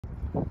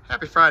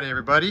Happy Friday,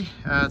 everybody.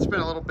 It's been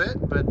a little bit,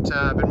 but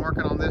I've been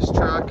working on this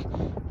truck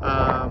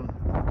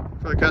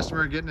for the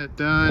customer, getting it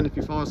done. If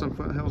you follow us on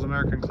Foothills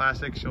American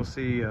Classics, you'll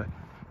see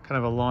kind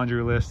of a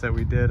laundry list that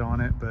we did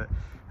on it. But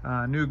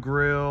new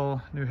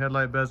grill, new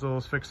headlight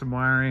bezels, fixed some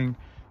wiring.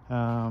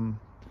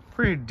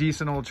 Pretty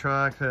decent old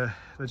truck. The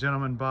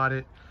gentleman bought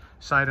it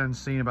sight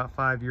unseen about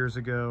 5 years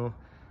ago,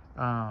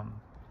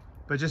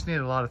 but just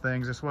needed a lot of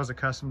things. This was a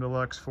custom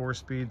deluxe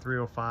 4-speed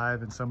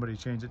 305, and somebody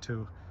changed it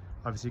to,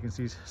 obviously you can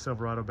see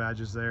Silverado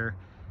badges there,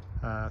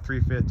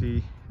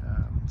 350,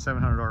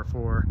 700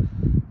 R4.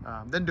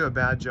 Didn't do a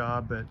bad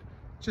job, but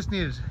just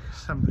needed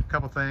a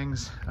couple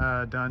things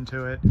done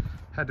to it.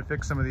 Had to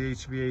fix some of the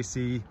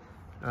HVAC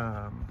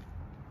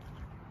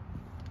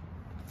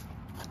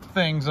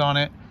things on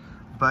it,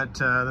 but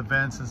the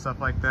vents and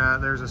stuff like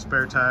that. There's a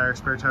spare tire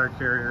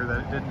carrier that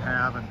it didn't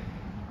have, and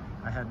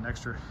I had an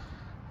extra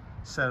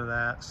set of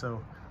that, so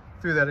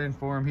threw that in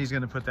for him. He's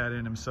going to put that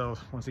in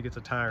himself once he gets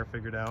a tire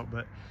figured out.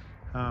 But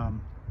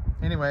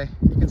anyway,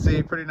 you can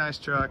see, pretty nice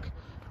truck.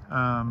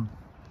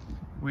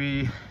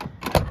 We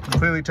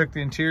completely took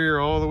the interior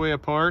all the way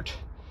apart,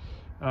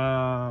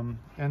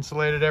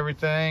 insulated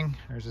everything.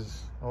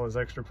 There's all his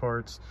extra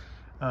parts.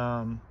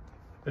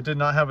 It did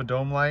not have a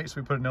dome light, so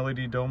we put an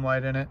LED dome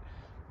light in it.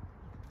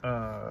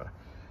 Of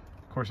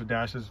course, the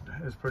dash is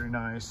pretty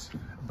nice.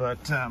 But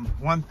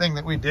one thing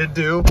that we did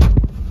do,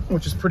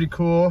 which is pretty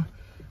cool,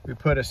 we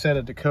put a set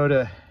of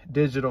Dakota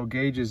Digital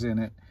gauges in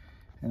it.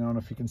 And I don't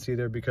know if you can see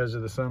there because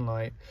of the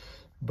sunlight,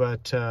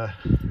 but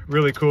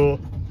really cool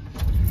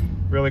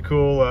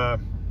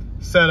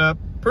setup.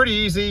 Pretty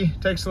easy,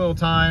 takes a little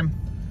time,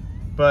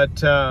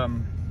 but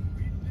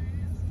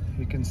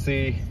you can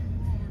see,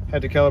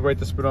 had to calibrate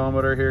the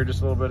speedometer here just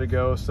a little bit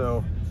ago,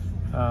 so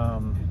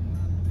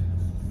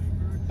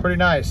pretty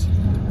nice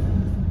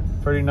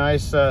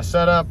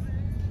setup.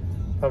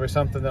 Probably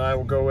something that I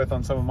will go with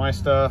on some of my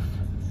stuff,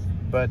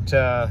 but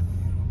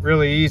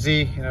really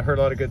easy, and I've heard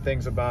a lot of good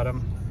things about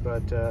him.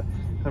 But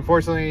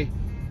unfortunately,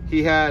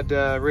 he had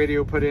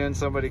radio put in,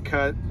 somebody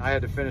cut. I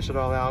had to finish it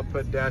all out,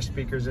 put dash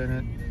speakers in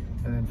it,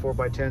 and then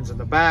 4x10s in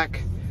the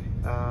back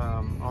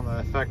on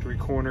the factory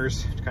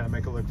corners to kind of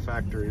make it look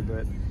factory.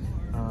 But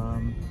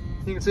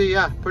you can see,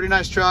 yeah, pretty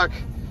nice truck.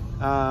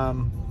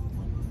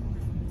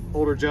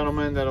 Older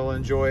gentleman that'll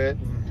enjoy it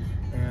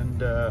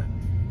and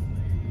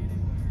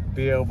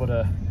be able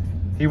to.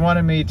 He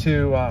wanted me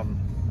to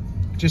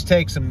just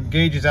take some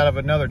gauges out of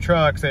another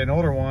truck, say an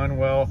older one.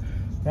 Well,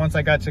 once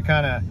I got to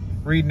kind of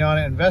reading on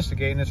it,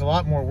 investigating, it's a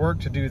lot more work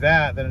to do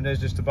that than it is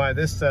just to buy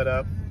this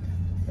setup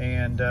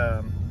and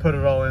put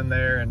it all in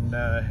there, and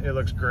it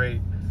looks great.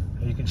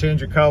 You can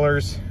change your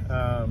colors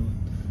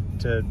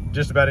to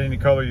just about any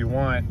color you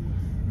want,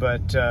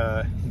 but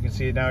you can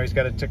see now he's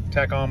got a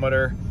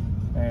tachometer,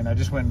 and I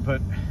just went and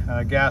put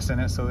gas in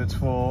it so it's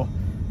full,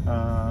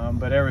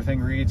 but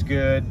everything reads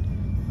good.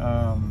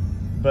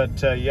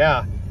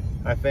 Yeah,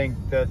 I think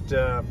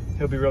that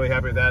he'll be really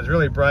happy with that. It's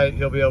really bright.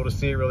 He'll be able to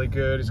see it really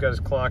good. He's got his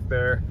clock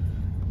there.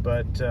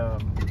 But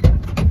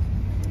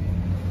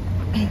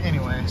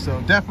anyway,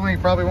 so definitely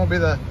probably won't be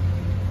the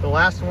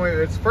last one.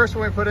 It's the first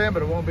one we put in,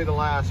 but it won't be the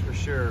last for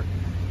sure.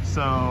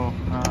 So,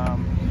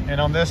 and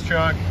on this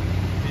truck,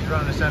 he's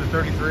running a set of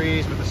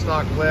 33s with a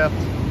stock lift.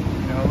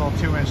 You know, a little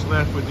 2-inch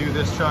lift would do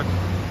this truck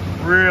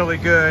really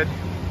good.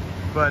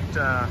 But you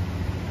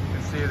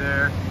can see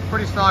there,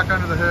 pretty stock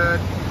under the hood.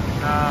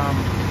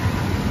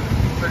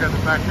 Still got the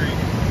factory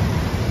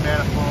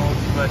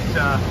manifolds, but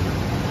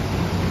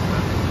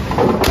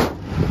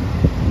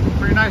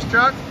pretty nice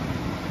truck.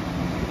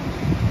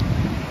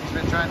 He's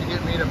been trying to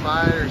get me to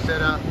buy it, or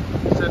said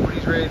when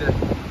he's ready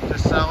to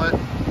sell it.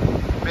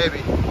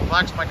 Maybe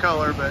likes my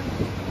color, but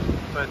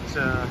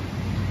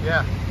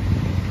yeah,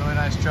 really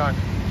nice truck.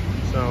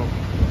 So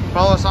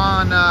follow us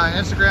on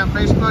Instagram,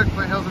 Facebook,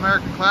 Foothills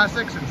American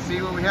Classics, and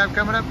see what we have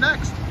coming up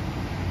next.